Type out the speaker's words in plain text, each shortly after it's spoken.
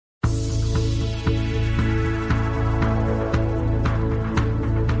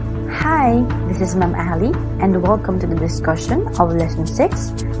Hi, this is Ma'am Ali, and welcome to the discussion of Lesson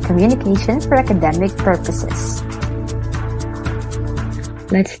 6, Communication for Academic Purposes.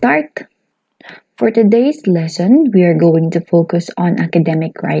 Let's start. For today's lesson, we are going to focus on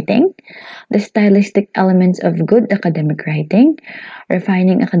academic writing, the stylistic elements of good academic writing,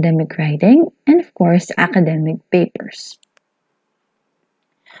 refining academic writing, and of course, academic papers.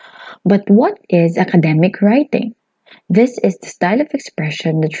 But what is academic writing? This is the style of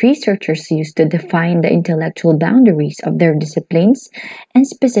expression that researchers use to define the intellectual boundaries of their disciplines and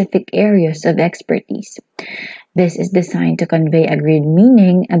specific areas of expertise. This is designed to convey agreed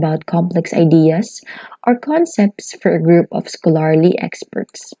meaning about complex ideas or concepts for a group of scholarly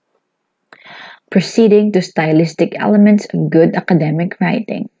experts. Proceeding to stylistic elements of good academic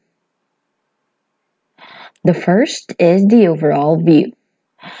writing. The first is the overall view.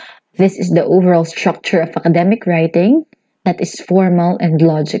 This is the overall structure of academic writing that is formal and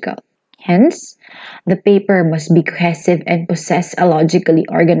logical. Hence, the paper must be cohesive and possess a logically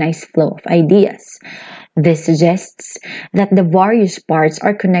organized flow of ideas. This suggests that the various parts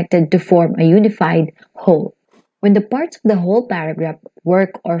are connected to form a unified whole. When the parts of the whole paragraph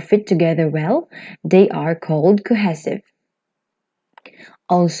work or fit together well, they are called cohesive.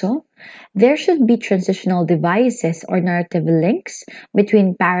 Also, there should be transitional devices or narrative links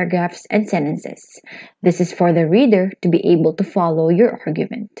between paragraphs and sentences. This is for the reader to be able to follow your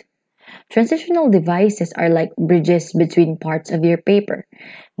argument. Transitional devices are like bridges between parts of your paper.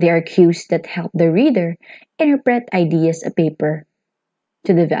 They are cues that help the reader interpret ideas a paper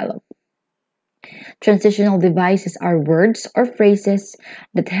to develop. Transitional devices are words or phrases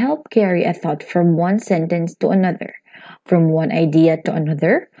that help carry a thought from one sentence to another, from one idea to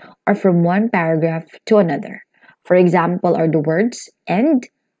another, or from one paragraph to another. For example, are the words and,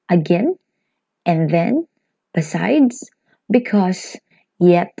 again, and then, besides, because,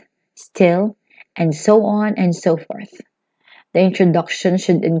 yet, still, and so on and so forth. The introduction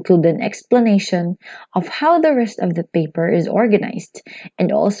should include an explanation of how the rest of the paper is organized,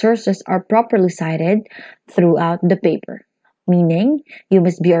 and all sources are properly cited throughout the paper, meaning you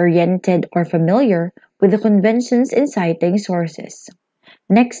must be oriented or familiar with the conventions in citing sources.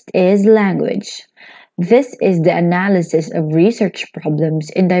 Next is language. This is the analysis of research problems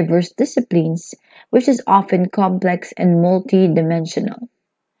in diverse disciplines, which is often complex and multi-dimensional.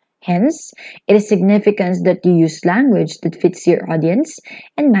 Hence, it is significant that you use language that fits your audience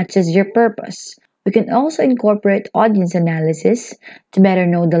and matches your purpose. We can also incorporate audience analysis to better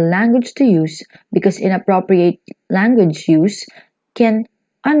know the language to use, because inappropriate language use can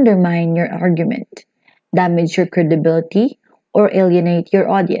undermine your argument, damage your credibility, or alienate your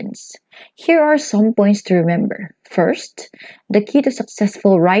audience. Here are some points to remember. First, the key to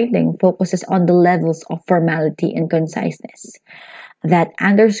successful writing focuses on the levels of formality and conciseness. That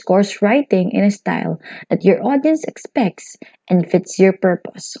underscores writing in a style that your audience expects and fits your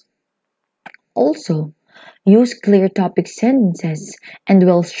purpose. Also, use clear topic sentences and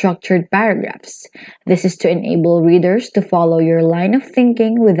well-structured paragraphs. This is to enable readers to follow your line of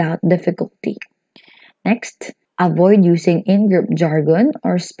thinking without difficulty. Next, avoid using in-group jargon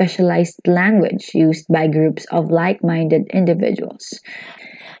or specialized language used by groups of like-minded individuals.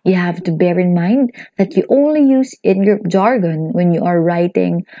 You have to bear in mind that you only use in-group jargon when you are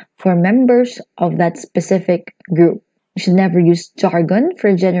writing for members of that specific group. You should never use jargon for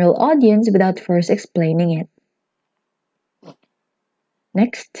a general audience without first explaining it.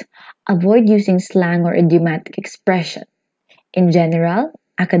 Next, avoid using slang or idiomatic expression. In general,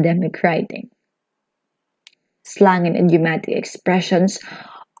 academic writing. Slang and idiomatic expressions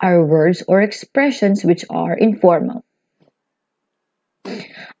are words or expressions which are informal.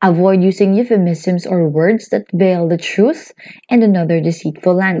 Avoid using euphemisms or words that veil the truth and another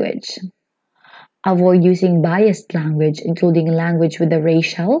deceitful language. Avoid using biased language, including language with a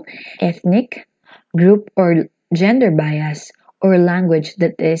racial, ethnic, group, or gender bias, or language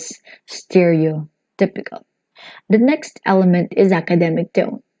that is stereotypical. The next element is academic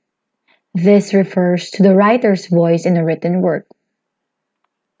tone. This refers to the writer's voice in a written work.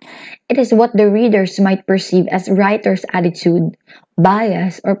 It is what the readers might perceive as writer's attitude,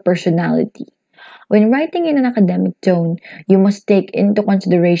 bias, or personality. When writing in an academic tone, you must take into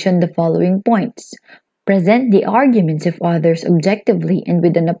consideration the following points. Present the arguments of others objectively and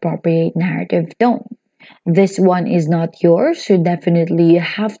with an appropriate narrative tone. This one is not yours, so definitely you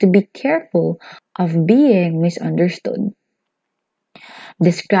have to be careful of being misunderstood.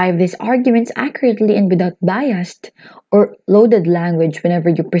 Describe these arguments accurately and without biased or loaded language whenever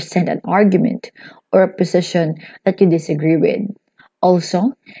you present an argument or a position that you disagree with.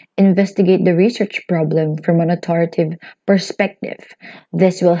 Also, investigate the research problem from an authoritative perspective.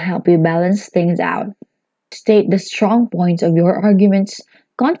 This will help you balance things out. State the strong points of your arguments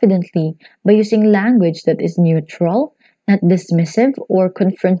confidently by using language that is neutral, not dismissive or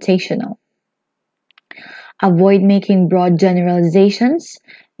confrontational. Avoid making broad generalizations,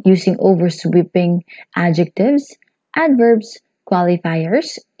 using oversweeping adjectives, adverbs,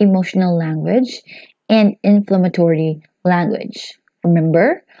 qualifiers, emotional language, and inflammatory language.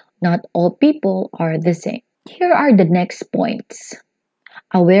 Remember, not all people are the same. Here are the next points.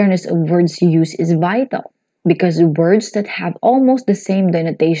 Awareness of words you use is vital because words that have almost the same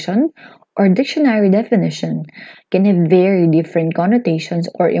denotation or dictionary definition can have very different connotations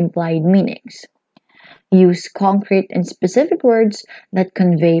or implied meanings. Use concrete and specific words that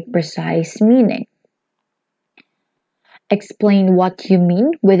convey precise meaning. Explain what you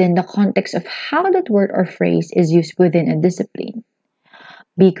mean within the context of how that word or phrase is used within a discipline.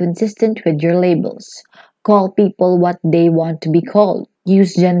 Be consistent with your labels. Call people what they want to be called.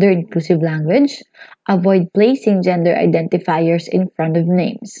 Use gender inclusive language. Avoid placing gender identifiers in front of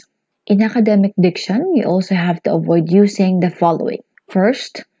names. In academic diction, you also have to avoid using the following.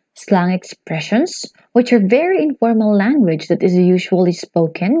 First, slang expressions, which are very informal language that is usually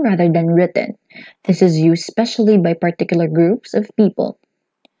spoken rather than written. This is used especially by particular groups of people.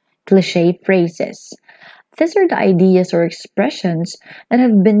 Cliché phrases. These are the ideas or expressions that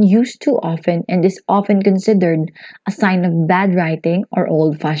have been used too often and is often considered a sign of bad writing or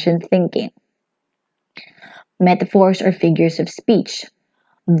old-fashioned thinking. Metaphors or figures of speech.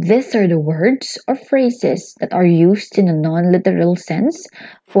 These are the words or phrases that are used in a non-literal sense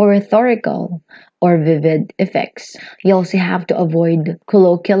for rhetorical or vivid effects. You also have to avoid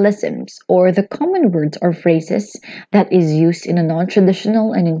colloquialisms or the common words or phrases that is used in a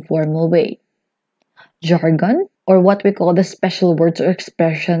non-traditional and informal way. Jargon, or what we call the special words or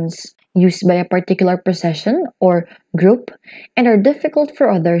expressions used by a particular procession or group and are difficult for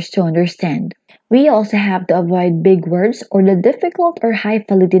others to understand. We also have to avoid big words or the difficult or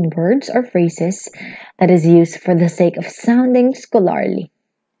highfalutin words or phrases that is used for the sake of sounding scholarly.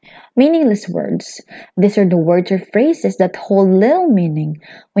 Meaningless words. These are the words or phrases that hold little meaning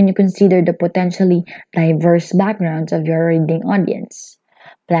when you consider the potentially diverse backgrounds of your reading audience.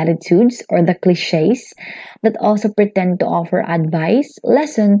 Platitudes or the cliches that also pretend to offer advice,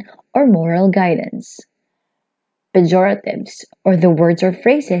 lesson, or moral guidance. Pejoratives, or the words or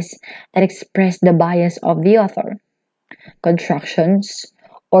phrases that express the bias of the author. Contractions,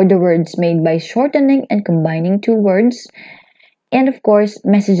 or the words made by shortening and combining two words. And of course,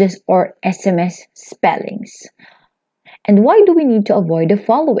 messages or SMS spellings. And why do we need to avoid the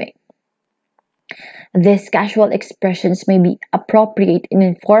following? These casual expressions may be appropriate in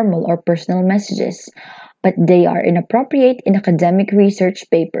informal or personal messages, but they are inappropriate in academic research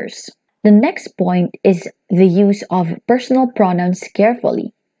papers. The next point is the use of personal pronouns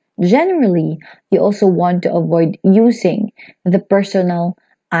carefully. Generally, you also want to avoid using the personal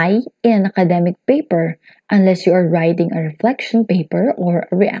I in an academic paper unless you are writing a reflection paper or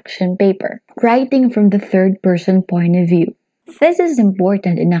a reaction paper. Writing from the third person point of view. This is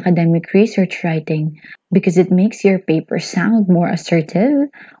important in academic research writing because it makes your paper sound more assertive,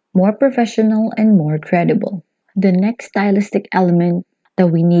 more professional, and more credible. The next stylistic element that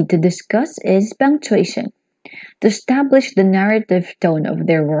we need to discuss is punctuation. To establish the narrative tone of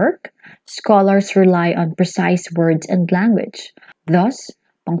their work, scholars rely on precise words and language. Thus,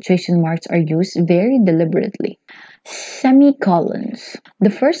 punctuation marks are used very deliberately. Semicolons. The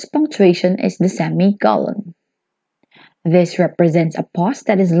first punctuation is the semicolon. This represents a pause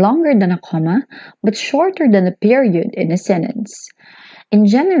that is longer than a comma but shorter than a period in a sentence. In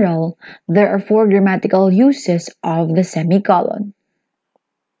general, there are four grammatical uses of the semicolon.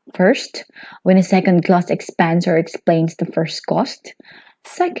 First, when a second clause expands or explains the first clause.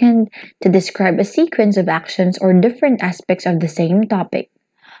 Second, to describe a sequence of actions or different aspects of the same topic.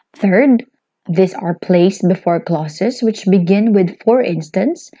 Third, these are placed before clauses which begin with for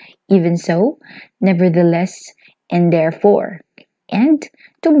instance, even so, nevertheless, and therefore, and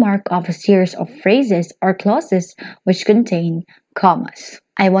to mark off a series of phrases or clauses which contain commas.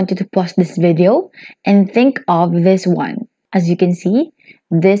 I want you to pause this video and think of this one. As you can see,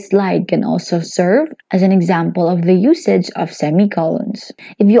 this slide can also serve as an example of the usage of semicolons.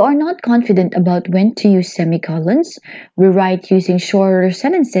 If you are not confident about when to use semicolons, rewrite using shorter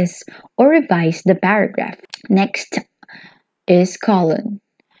sentences or revise the paragraph. Next is colon.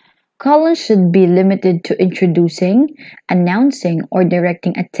 Colons should be limited to introducing, announcing, or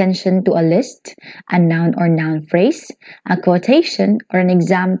directing attention to a list, a noun or noun phrase, a quotation, or an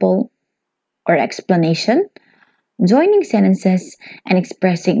example or explanation. joining sentences and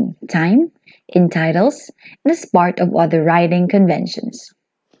expressing time in titles and as part of other writing conventions.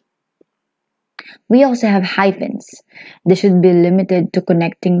 We also have hyphens. They should be limited to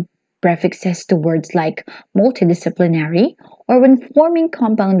connecting prefixes to words like multidisciplinary or when forming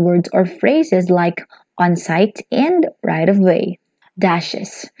compound words or phrases like on site and right of way.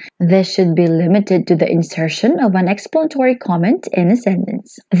 Dashes. This should be limited to the insertion of an explanatory comment in a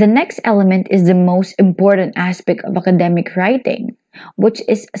sentence. The next element is the most important aspect of academic writing, which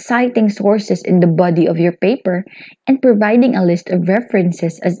is citing sources in the body of your paper and providing a list of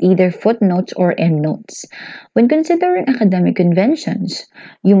references as either footnotes or endnotes. When considering academic conventions,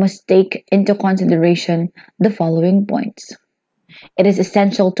 you must take into consideration the following points. It is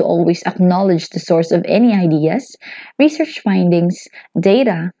essential to always acknowledge the source of any ideas, research findings,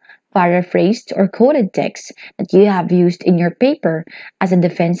 data, paraphrased or quoted text that you have used in your paper as a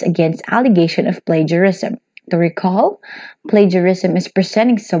defense against allegation of plagiarism. To recall, plagiarism is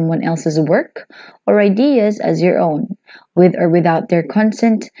presenting someone else's work or ideas as your own, with or without their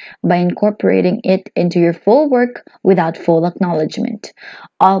consent, by incorporating it into your full work without full acknowledgement.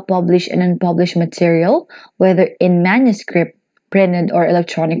 All published and unpublished material, whether in manuscript, printed, or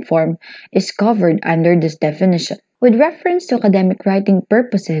electronic form, is covered under this definition. With reference to academic writing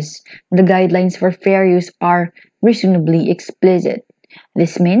purposes, the guidelines for fair use are reasonably explicit.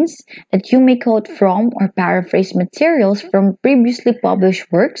 This means that you may quote from or paraphrase materials from previously published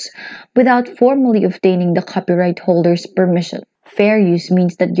works without formally obtaining the copyright holder's permission. Fair use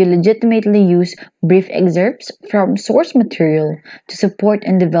means that you legitimately use brief excerpts from source material to support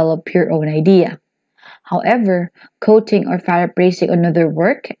and develop your own idea. However, quoting or paraphrasing another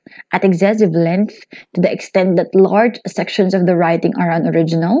work at excessive length to the extent that large sections of the writing are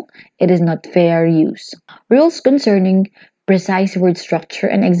unoriginal, it is not fair use. Rules concerning precise word structure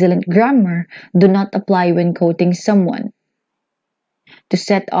and excellent grammar do not apply when quoting someone. To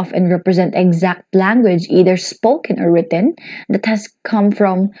set off and represent exact language, either spoken or written, that has come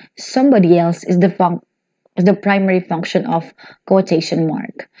from somebody else is the primary function of quotation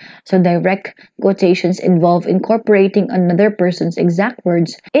mark. So direct quotations involve incorporating another person's exact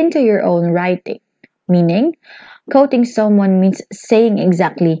words into your own writing, meaning quoting someone means saying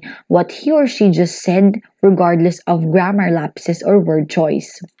exactly what he or she just said regardless of grammar lapses or word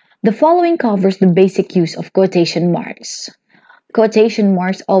choice. The following covers the basic use of quotation marks. Quotation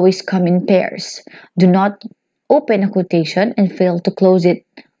marks always come in pairs. Do not open a quotation and fail to close it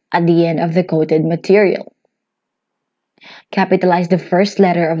at the end of the quoted material. Capitalize the first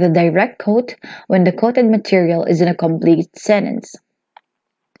letter of the direct quote when the quoted material is in a complete sentence.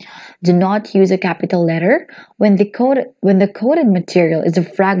 Do not use a capital letter when the quoted material is a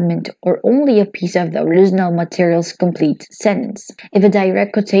fragment or only a piece of the original material's complete sentence. If a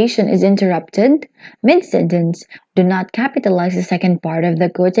direct quotation is interrupted mid-sentence, do not capitalize the second part of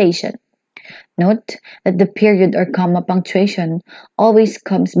the quotation. Note that the period or comma punctuation always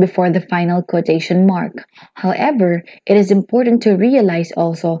comes before the final quotation mark. However, it is important to realize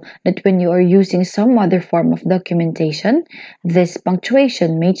also that when you are using some other form of documentation, this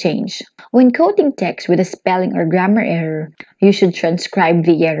punctuation may change. When quoting text with a spelling or grammar error, you should transcribe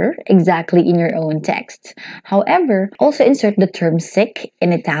the error exactly in your own text. However, also insert the term sic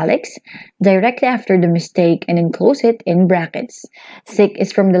in italics directly after the mistake and enclose it in brackets. Sic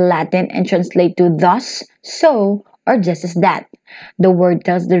is from the Latin and translate to thus, so, or just as that. The word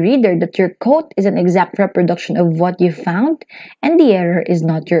tells the reader that your quote is an exact reproduction of what you found and the error is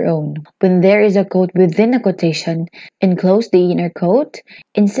not your own. When there is a quote within a quotation, enclose the inner quote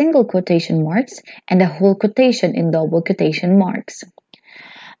in single quotation marks and the whole quotation in double quotation marks.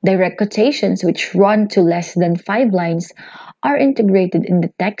 Direct quotations which run to less than 5 lines are integrated in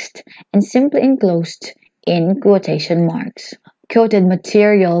the text and simply enclosed in quotation marks. Quoted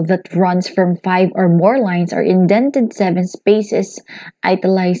material that runs from 5 or more lines are indented 7 spaces,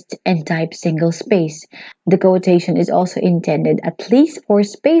 italicized, and typed single space. The quotation is also intended at least 4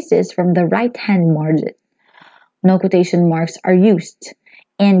 spaces from the right-hand margin. No quotation marks are used,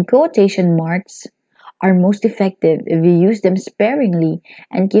 and quotation marks are most effective if you use them sparingly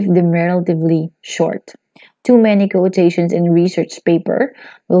and keep them relatively short. Too many quotations in research paper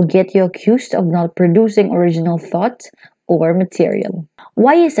will get you accused of not producing original thought or material.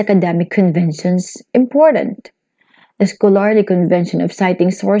 Why is academic conventions important? The scholarly convention of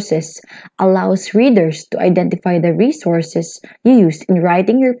citing sources allows readers to identify the resources you used in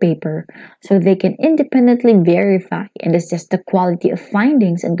writing your paper so they can independently verify and assess the quality of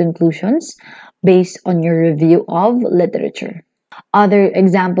findings and conclusions based on your review of literature. Other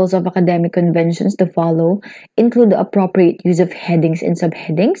examples of academic conventions to follow include the appropriate use of headings and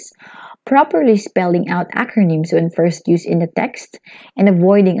subheadings, properly spelling out acronyms when first used in the text, and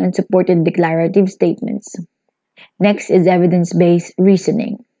avoiding unsupported declarative statements. Next is evidence-based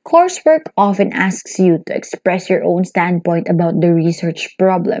reasoning. Coursework often asks you to express your own standpoint about the research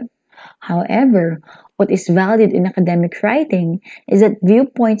problem. However, what is valued in academic writing is that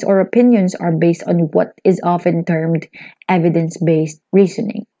viewpoints or opinions are based on what is often termed evidence based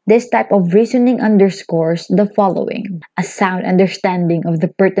reasoning. This type of reasoning underscores the following: a sound understanding of the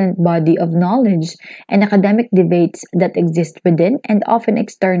pertinent body of knowledge and academic debates that exist within and often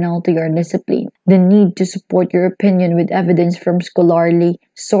external to your discipline, the need to support your opinion with evidence from scholarly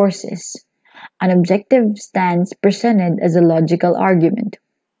sources, an objective stance presented as a logical argument.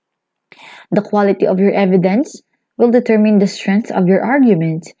 The quality of your evidence will determine the strength of your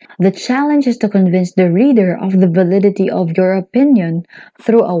argument. The challenge is to convince the reader of the validity of your opinion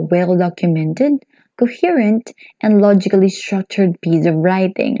through a well documented, coherent, and logically structured piece of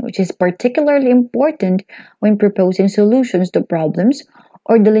writing, which is particularly important when proposing solutions to problems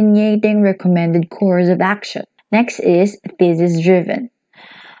or delineating recommended course of action. Next is thesis driven.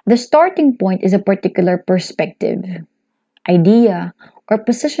 The starting point is a particular perspective, idea, or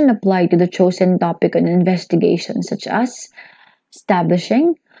position applied to the chosen topic on investigation, such as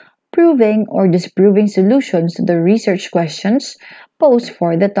establishing, proving, or disproving solutions to the research questions posed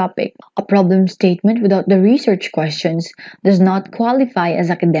for the topic. A problem statement without the research questions does not qualify as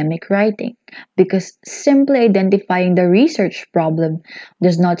academic writing because simply identifying the research problem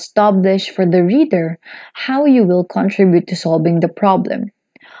does not establish for the reader how you will contribute to solving the problem,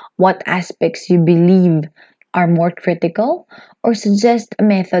 what aspects you believe are more critical, or suggest a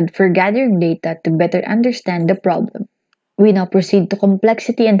method for gathering data to better understand the problem. We now proceed to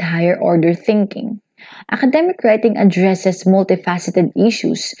complexity and higher order thinking. Academic writing addresses multifaceted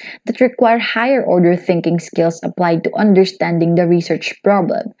issues that require higher order thinking skills applied to understanding the research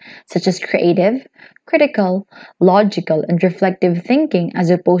problem, such as creative, critical, logical, and reflective thinking, as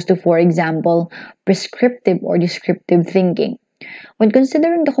opposed to, for example, prescriptive or descriptive thinking. When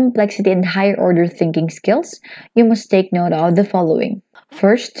considering the complexity and higher order thinking skills, you must take note of the following.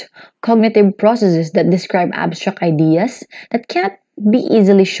 First, cognitive processes that describe abstract ideas that cannot be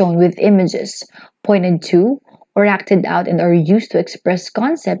easily shown with images, pointed to, or acted out and are used to express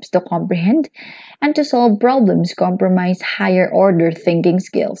concepts to comprehend and to solve problems comprise higher order thinking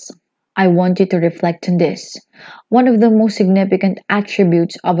skills. I want you to reflect on this. One of the most significant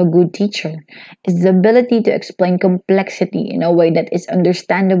attributes of a good teacher is the ability to explain complexity in a way that is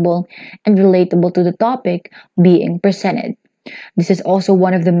understandable and relatable to the topic being presented. This is also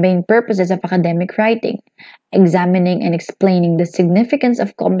one of the main purposes of academic writing, examining and explaining the significance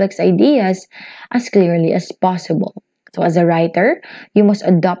of complex ideas as clearly as possible. So, as a writer, you must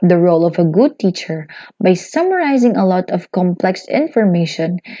adopt the role of a good teacher by summarizing a lot of complex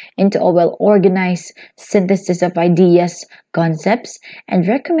information into a well organized synthesis of ideas, concepts, and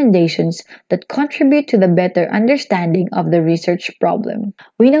recommendations that contribute to the better understanding of the research problem.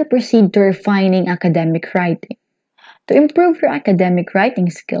 We now proceed to refining academic writing. To improve your academic writing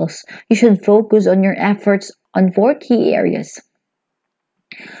skills, you should focus on your efforts on four key areas.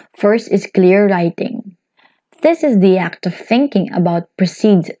 First is clear writing. This is the act of thinking about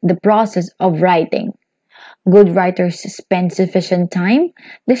precedes the process of writing. Good writers spend sufficient time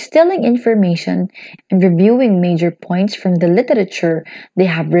distilling information and reviewing major points from the literature they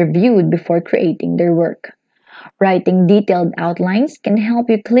have reviewed before creating their work. Writing detailed outlines can help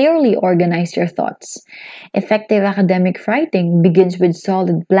you clearly organize your thoughts. Effective academic writing begins with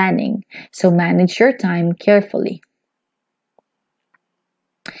solid planning, so manage your time carefully.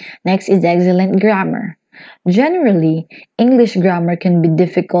 Next is excellent grammar. Generally, English grammar can be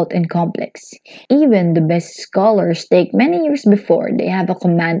difficult and complex. Even the best scholars take many years before they have a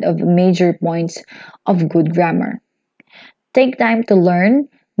command of major points of good grammar. Take time to learn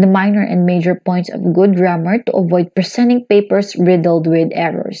the minor and major points of good grammar to avoid presenting papers riddled with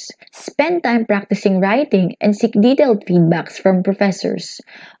errors. Spend time practicing writing and seek detailed feedbacks from professors.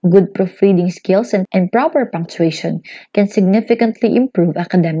 Good proofreading skills and proper punctuation can significantly improve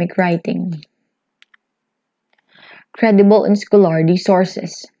academic writing. Credible and scholarly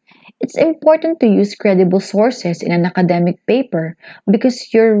sources. It's important to use credible sources in an academic paper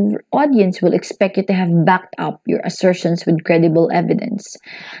because your audience will expect you to have backed up your assertions with credible evidence.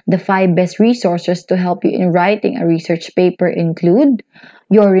 The five best resources to help you in writing a research paper include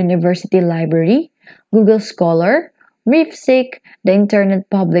your university library, Google Scholar, ReefSeek, the Internet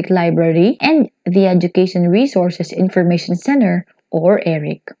Public Library, and the Education Resources Information Center, or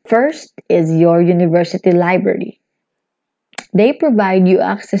ERIC. First is your university library. They provide you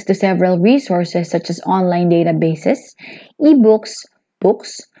access to several resources such as online databases, ebooks,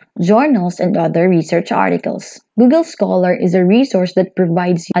 books, journals, and other research articles. Google Scholar is a resource that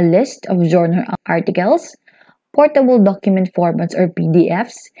provides a list of journal articles, portable document formats or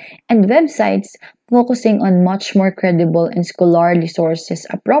PDFs, and websites focusing on much more credible and scholarly sources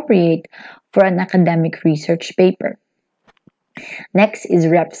appropriate for an academic research paper. Next is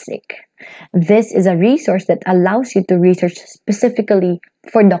RefSeq. This is a resource that allows you to research specifically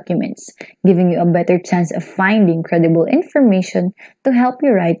for documents, giving you a better chance of finding credible information to help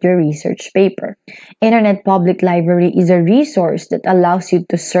you write your research paper. Internet Public Library is a resource that allows you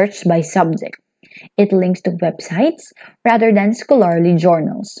to search by subject. It links to websites rather than scholarly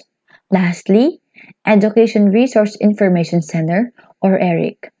journals. Lastly, Education Resource Information Center, or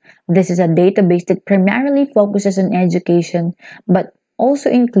ERIC. This is a database that primarily focuses on education but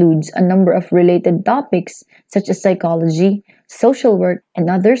also includes a number of related topics such as psychology, social work, and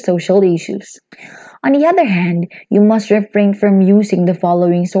other social issues. On the other hand, you must refrain from using the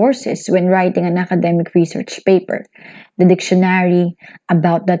following sources when writing an academic research paper: the dictionary,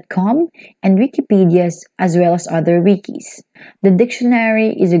 about.com, and Wikipedia's, as well as other wikis. The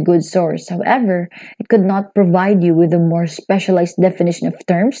dictionary is a good source, however, it could not provide you with a more specialized definition of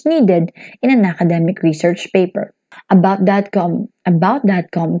terms needed in an academic research paper. About.com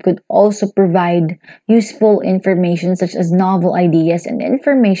could also provide useful information such as novel ideas and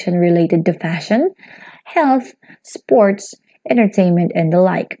information related to fashion, health, sports, entertainment, and the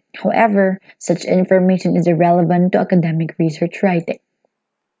like. However, such information is irrelevant to academic research writing.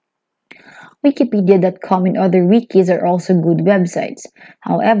 Wikipedia.com and other wikis are also good websites.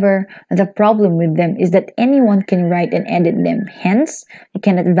 However, the problem with them is that anyone can write and edit them. Hence, you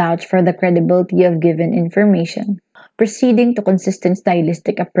cannot vouch for the credibility of given information. Proceeding to consistent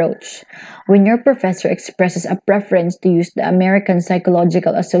stylistic approach. When your professor expresses a preference to use the American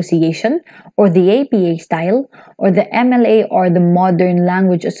Psychological Association or the APA style, or the MLA or the Modern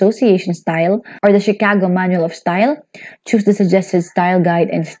Language Association style, or the Chicago Manual of Style, choose the suggested style guide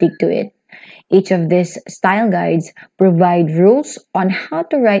and stick to it. Each of these style guides provide rules on how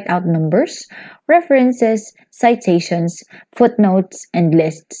to write out numbers, references, citations, footnotes, and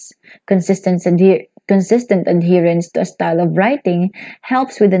lists. Consistent adherence to a style of writing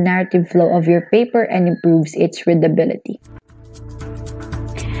helps with the narrative flow of your paper and improves its readability.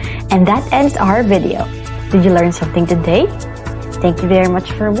 And that ends our video. Did you learn something today? Thank you very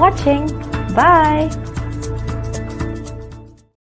much for watching. Bye!